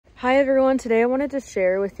Hi everyone, today I wanted to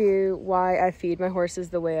share with you why I feed my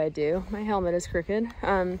horses the way I do. My helmet is crooked,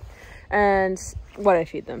 and what I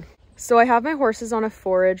feed them. So I have my horses on a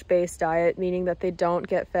forage-based diet, meaning that they don't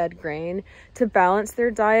get fed grain. To balance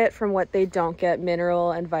their diet from what they don't get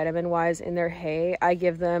mineral and vitamin-wise in their hay, I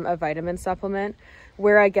give them a vitamin supplement.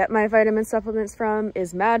 Where I get my vitamin supplements from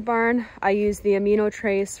is Mad Barn. I use the Amino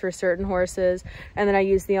Trace for certain horses, and then I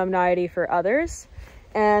use the Omniety for others.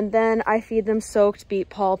 And then I feed them soaked beet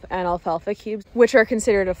pulp and alfalfa cubes, which are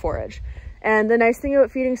considered a forage. And the nice thing about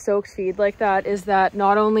feeding soaked feed like that is that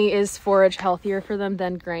not only is forage healthier for them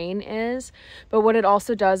than grain is, but what it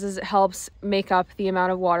also does is it helps make up the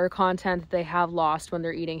amount of water content that they have lost when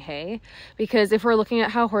they're eating hay. Because if we're looking at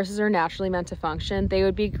how horses are naturally meant to function, they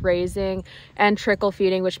would be grazing and trickle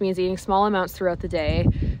feeding, which means eating small amounts throughout the day,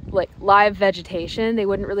 like live vegetation. They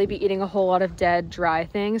wouldn't really be eating a whole lot of dead, dry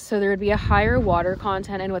things. So there would be a higher water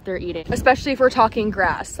content in what they're eating, especially if we're talking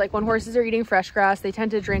grass. Like when horses are eating fresh grass, they tend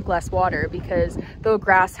to drink less water because the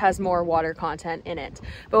grass has more water content in it.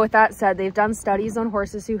 But with that said, they've done studies on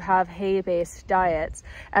horses who have hay-based diets,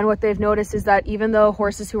 and what they've noticed is that even though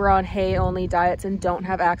horses who are on hay-only diets and don't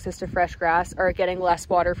have access to fresh grass are getting less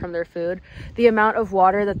water from their food, the amount of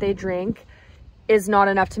water that they drink is not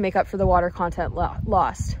enough to make up for the water content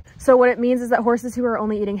lost. So what it means is that horses who are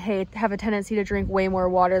only eating hay have a tendency to drink way more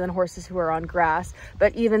water than horses who are on grass.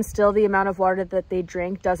 But even still, the amount of water that they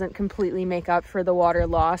drink doesn't completely make up for the water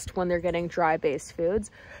lost when they're getting dry-based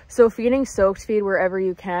foods. So feeding soaked feed wherever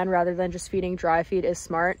you can rather than just feeding dry feed is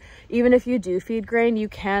smart. Even if you do feed grain, you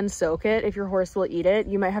can soak it if your horse will eat it.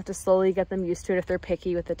 You might have to slowly get them used to it if they're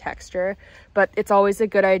picky with the texture. But it's always a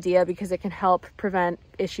good idea because it can help prevent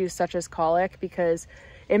issues such as colic, because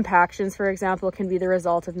impactions, for example, can be the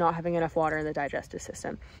result of not having enough water in the digestive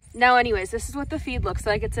system. Now anyways, this is what the feed looks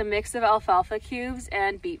like. It's a mix of alfalfa cubes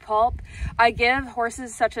and beet pulp. I give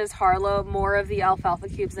horses such as Harlow more of the alfalfa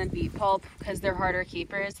cubes than beet pulp because they're harder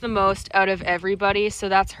keepers. The most out of everybody, so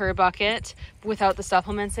that's her bucket without the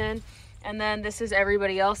supplements in. And then this is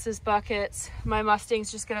everybody else's buckets. My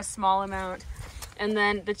Mustangs just get a small amount, and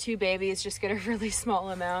then the two babies just get a really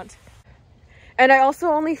small amount. And I also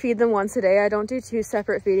only feed them once a day. I don't do two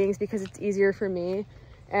separate feedings because it's easier for me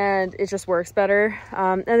and it just works better.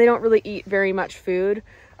 And they don't really eat very much food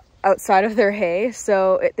outside of their hay,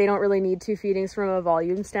 so they don't really need two feedings from a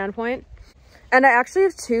volume standpoint. And I actually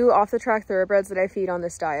have two off-the-track thoroughbreds that I feed on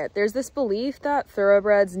this diet. There's this belief that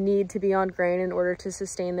thoroughbreds need to be on grain in order to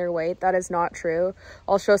sustain their weight. That is not true.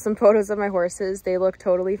 I'll show some photos of my horses. They look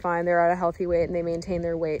totally fine. They're at a healthy weight and they maintain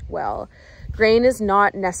their weight well. Grain is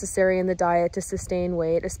not necessary in the diet to sustain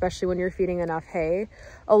weight, especially when you're feeding enough hay.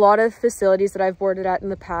 A lot of facilities that I've boarded at in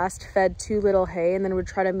the past fed too little hay and then would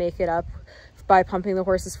try to make it up by pumping the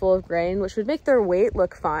horses full of grain, which would make their weight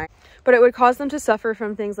look fine. But it would cause them to suffer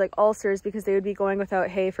from things like ulcers because they would be going without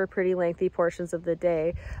hay for pretty lengthy portions of the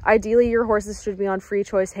day. Ideally, your horses should be on free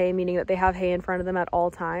choice hay, meaning that they have hay in front of them at all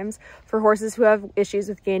times. For horses who have issues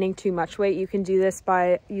with gaining too much weight, you can do this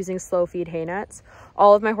by using slow feed hay nets.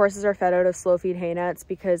 All of my horses are fed out of slow feed hay nets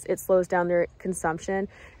because it slows down their consumption,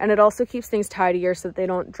 and it also keeps things tidier so that they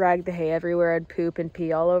don't drag the hay everywhere and poop and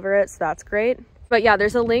pee all over it, so that's great. But yeah,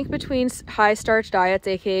 there's a link between high starch diets,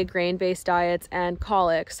 aka grain-based diets, and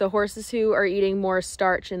colic. So horses who are eating more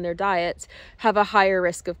starch in their diets have a higher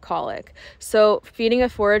risk of colic. So feeding a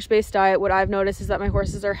forage-based diet, what I've noticed is that my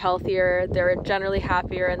horses are healthier, they're generally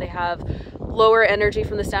happier, and they have lower energy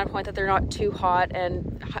from the standpoint that they're not too hot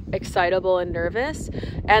and excitable and nervous,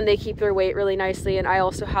 and they keep their weight really nicely. And I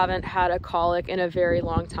also haven't had a colic in a very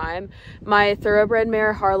long time. My thoroughbred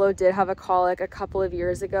mare Harlow did have a colic a couple of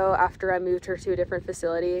years ago after I moved her to a different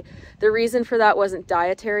facility. The reason for that wasn't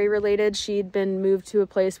dietary related. She'd been moved to a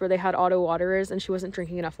place where they had auto waterers and she wasn't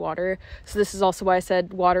drinking enough water. So this is also why I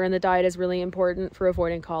said water in the diet is really important for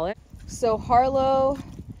avoiding colic. So Harlow,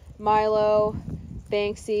 Milo,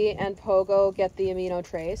 Banksy, and Pogo get the Amino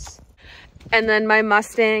Trace. And then my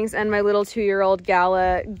Mustangs and my little 2-year-old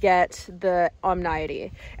Gala get the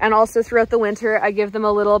Omniety. And also throughout the winter, I give them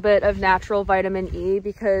a little bit of natural vitamin E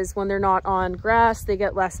because when they're not on grass, they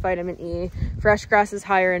get less vitamin E. Fresh grass is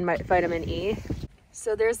higher in vitamin E.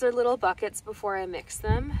 So there's their little buckets before I mix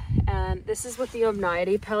them. And this is what the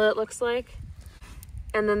Omniety pellet looks like.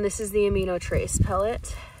 And then this is the Amino Trace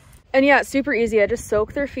pellet. And yeah, it's super easy. I just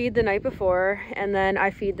soak their feed the night before and then I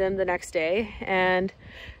feed them the next day. And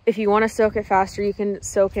if you want to soak it faster, you can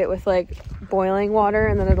soak it with like boiling water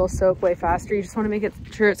and then it'll soak way faster. You just want to make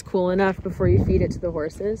sure it's cool enough before you feed it to the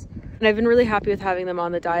horses. And I've been really happy with having them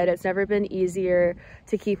on the diet. It's never been easier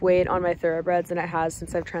to keep weight on my thoroughbreds than it has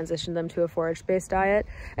since I've transitioned them to a forage-based diet.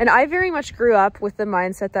 And I very much grew up with the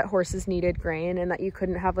mindset that horses needed grain and that you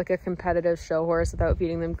couldn't have like a competitive show horse without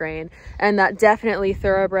feeding them grain, and that definitely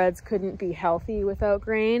thoroughbreds couldn't be healthy without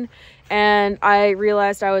grain. And I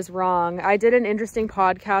realized I was wrong. I did an interesting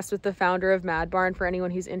podcast with the founder of Mad Barn, for anyone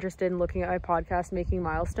who's interested in looking at my podcast, Making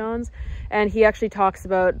Milestones. And he actually talks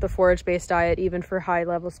about the forage-based diet, even for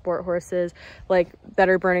high-level sport horses, like that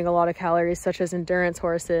are burning a lot of calories, such as endurance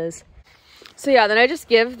horses. So yeah, then I just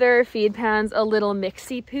give their feed pans a little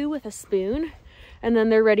mixy poo with a spoon, and then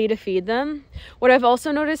they're ready to feed them. What I've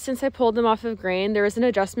also noticed since I pulled them off of grain, there was an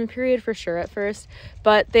adjustment period for sure at first,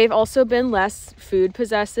 but they've also been less food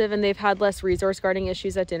possessive, and they've had less resource guarding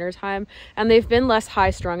issues at dinner time, and they've been less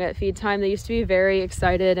high strung at feed time. They used to be very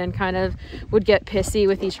excited and kind of would get pissy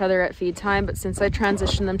with each other at feed time, but since I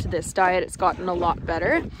transitioned them to this diet, it's gotten a lot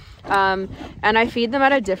better. And I feed them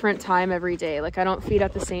at a different time every day. Like, I don't feed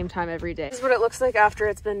at the same time every day. This is what it looks like after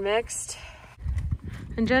it's been mixed.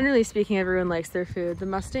 And generally speaking, everyone likes their food. The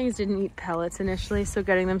Mustangs didn't eat pellets initially, so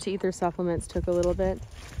getting them to eat their supplements took a little bit,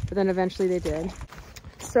 but then eventually they did.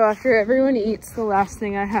 So after everyone eats, the last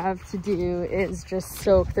thing I have to do is just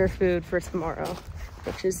soak their food for tomorrow,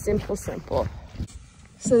 which is simple. So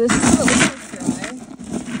this is what it looks like dry.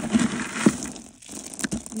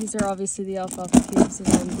 These are obviously the alfalfa cubes, and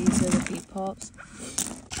then these are the beet pulps.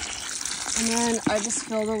 And then I just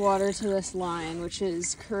fill the water to this line, which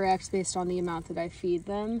is correct based on the amount that I feed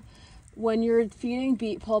them. When you're feeding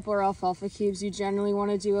beet pulp or alfalfa cubes, you generally want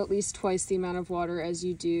to do at least twice the amount of water as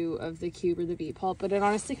you do of the cube or the beet pulp. But it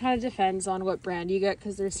honestly kind of depends on what brand you get,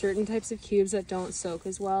 because there's certain types of cubes that don't soak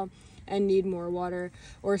as well and need more water,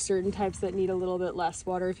 or certain types that need a little bit less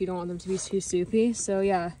water if you don't want them to be too soupy. So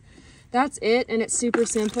yeah, that's it, and it's super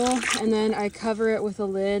simple. And then I cover it with a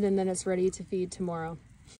lid, and then it's ready to feed tomorrow.